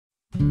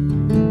I'm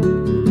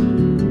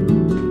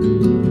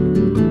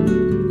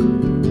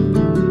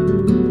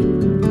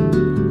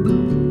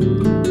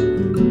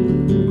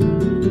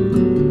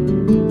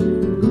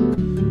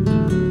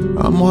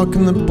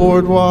walking the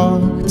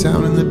boardwalk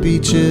down in the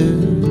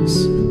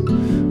beaches,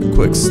 a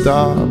quick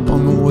stop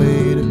on the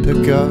way to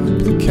pick up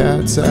the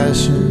cat's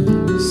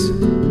ashes.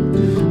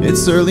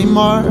 It's early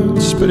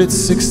March, but it's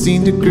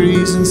 16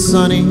 degrees and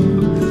sunny,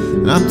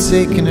 and I'm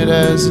taking it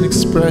as an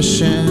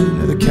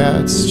expression of the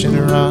cat's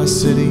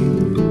generosity.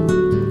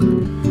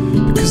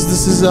 Because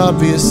this is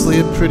obviously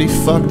a pretty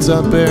fucked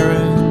up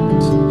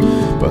errand,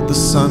 but the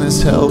sun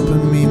is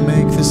helping me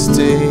make this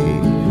day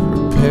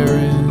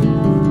repairing.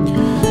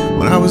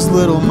 When I was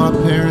little, my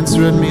parents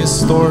read me a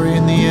story,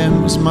 and the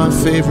end was my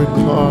favorite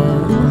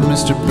part, when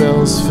Mr.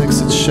 Bell's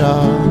fix-it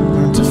shop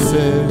learned to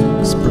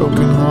fix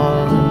broken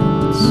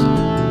hearts.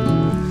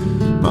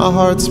 My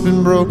heart's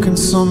been broken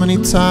so many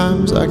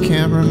times I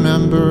can't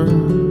remember.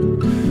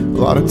 A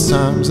lot of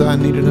times I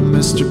needed a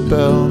Mr.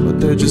 Bell, but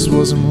there just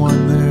wasn't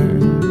one there.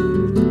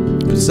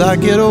 As I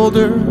get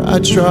older, I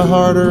try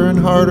harder and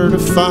harder to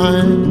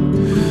find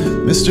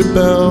Mr.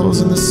 Bells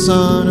in the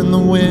sun and the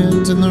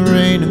wind and the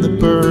rain and the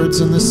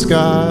birds in the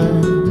sky.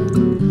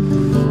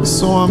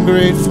 So I'm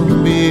grateful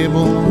to be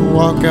able to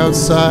walk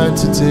outside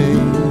today.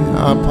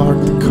 I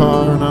parked the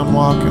car and I'm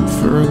walking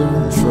further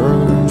and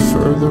further and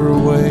further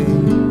away.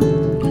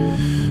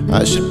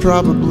 I should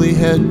probably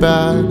head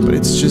back, but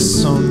it's just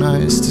so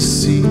nice to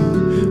see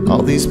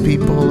all these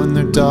people and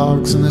their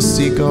dogs and the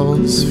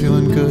seagulls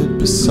feeling good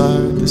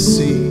beside the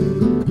sea.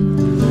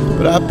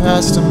 But I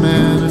passed a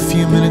man a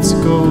few minutes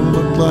ago who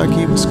looked like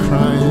he was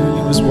crying.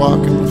 He was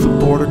walking with a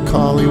border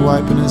collie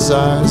wiping his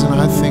eyes, and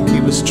I think he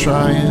was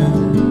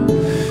trying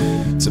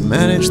to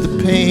manage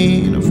the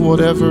pain of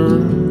whatever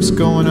was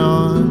going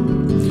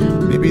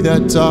on. Maybe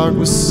that dog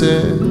was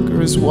sick, or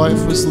his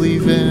wife was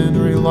leaving,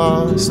 or he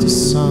lost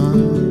his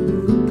son.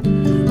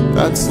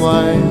 That's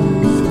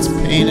life, it's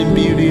pain and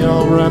beauty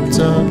all wrapped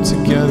up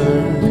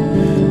together.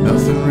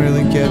 Nothing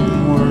really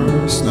getting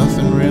worse,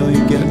 nothing really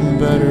getting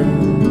better.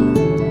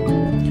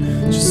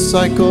 Just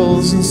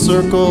cycles and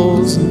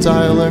circles and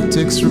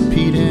dialectics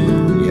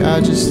repeating. Yeah, I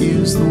just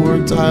used the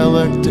word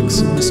dialectics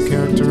and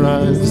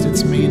mischaracterized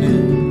its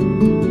meaning.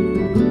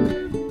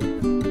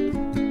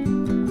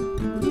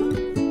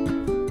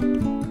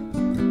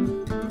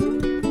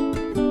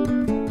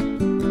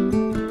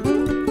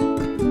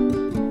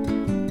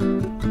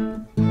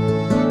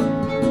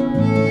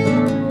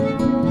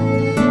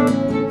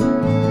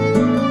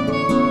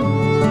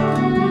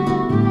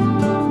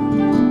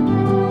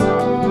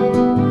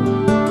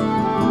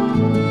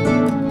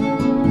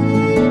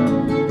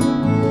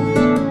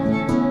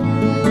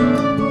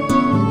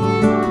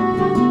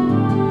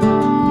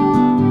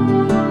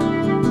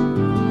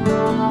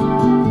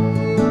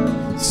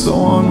 So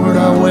onward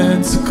I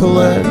went to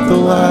collect the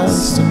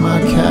last of my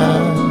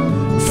cab.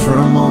 For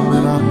a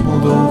moment I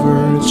pulled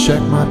over to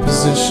check my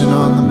position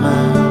on the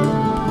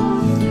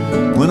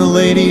map, when a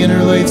lady in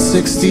her late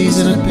 60s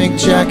in a pink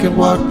jacket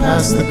walked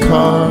past the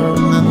car,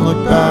 and then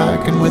looked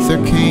back, and with her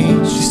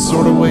cane she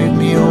sort of waved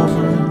me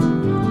over.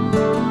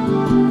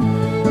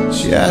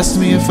 She asked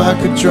me if I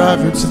could drive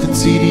her to the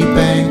TD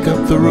Bank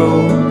up the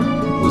road.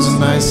 It was a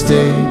nice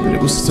day, but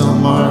it was still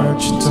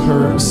March, and to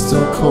her it was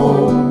still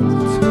cold.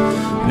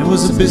 And it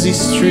was a busy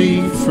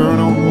street for an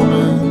old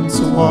woman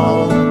to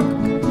walk.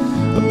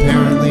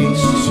 Apparently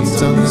she's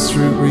done this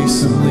route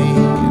recently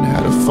and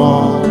had a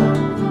fall.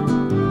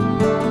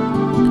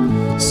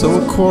 So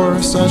of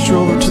course I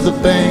drove her to the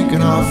bank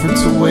and offered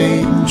to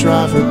wait and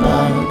drive her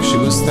back. She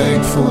was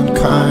thankful and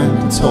kind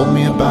and told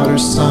me about her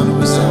son who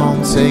was at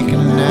home taking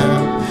a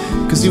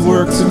nap, because he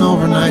worked an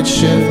overnight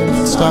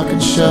shift stocking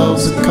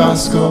shelves at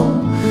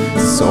Costco.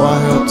 So I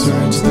helped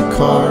her into the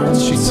car and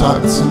she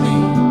talked to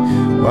me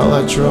while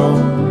I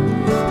drove.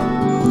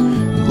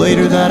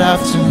 Later that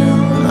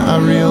afternoon I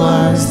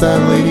realized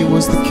that lady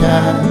was the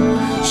cat.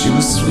 She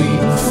was sweet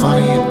and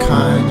funny and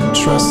kind and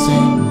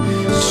trusting.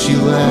 She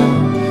let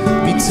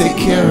me take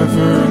care of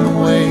her in the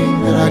way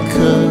that I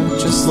could,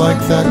 just like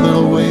that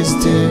little ways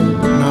did.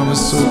 And I was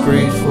so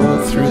grateful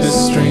that through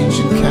this strange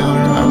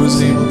encounter I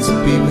was able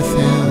to be with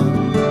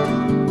him.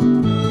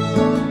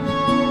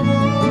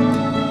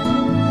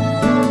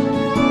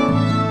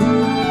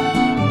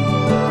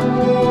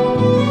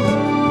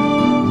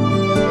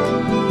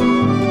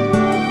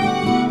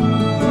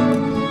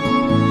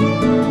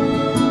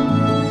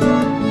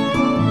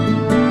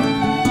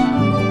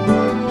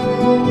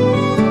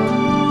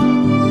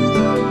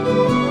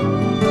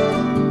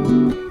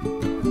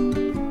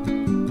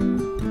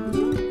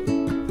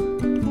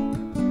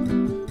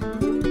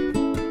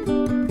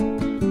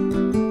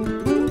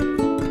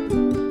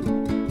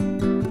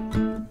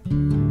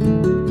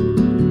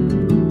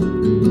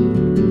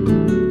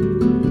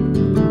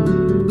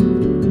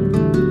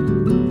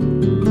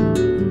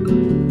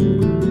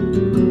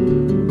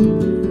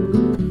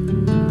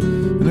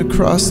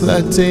 Across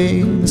that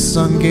day, the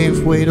sun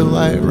gave way to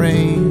light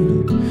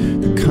rain,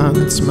 the kind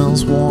that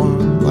smells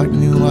warm like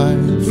new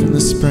life in the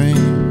spring.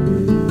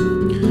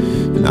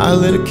 I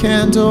lit a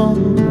candle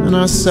and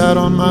I sat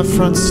on my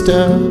front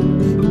step,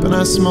 and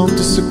I smoked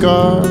a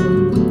cigar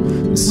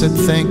and said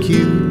thank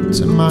you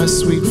to my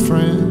sweet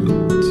friend.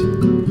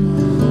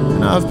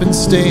 And I've been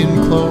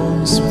staying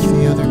close with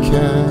the other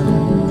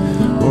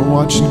cat. We're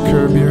watching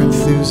Curb Your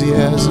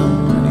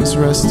Enthusiasm and he's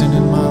resting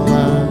in my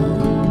lap.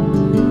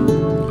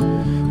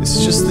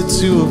 It's just the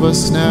two of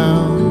us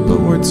now,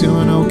 but we're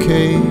doing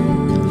okay,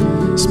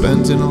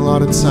 spending a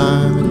lot of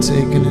time and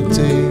taking it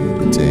day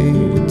to day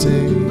to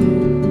day.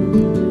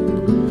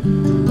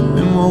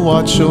 We'll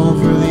watch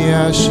over the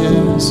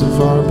ashes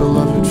of our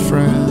beloved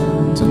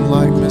friend, and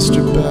like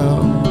Mr.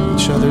 Bell,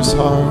 each other's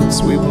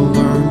hearts we will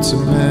learn to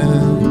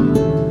mend.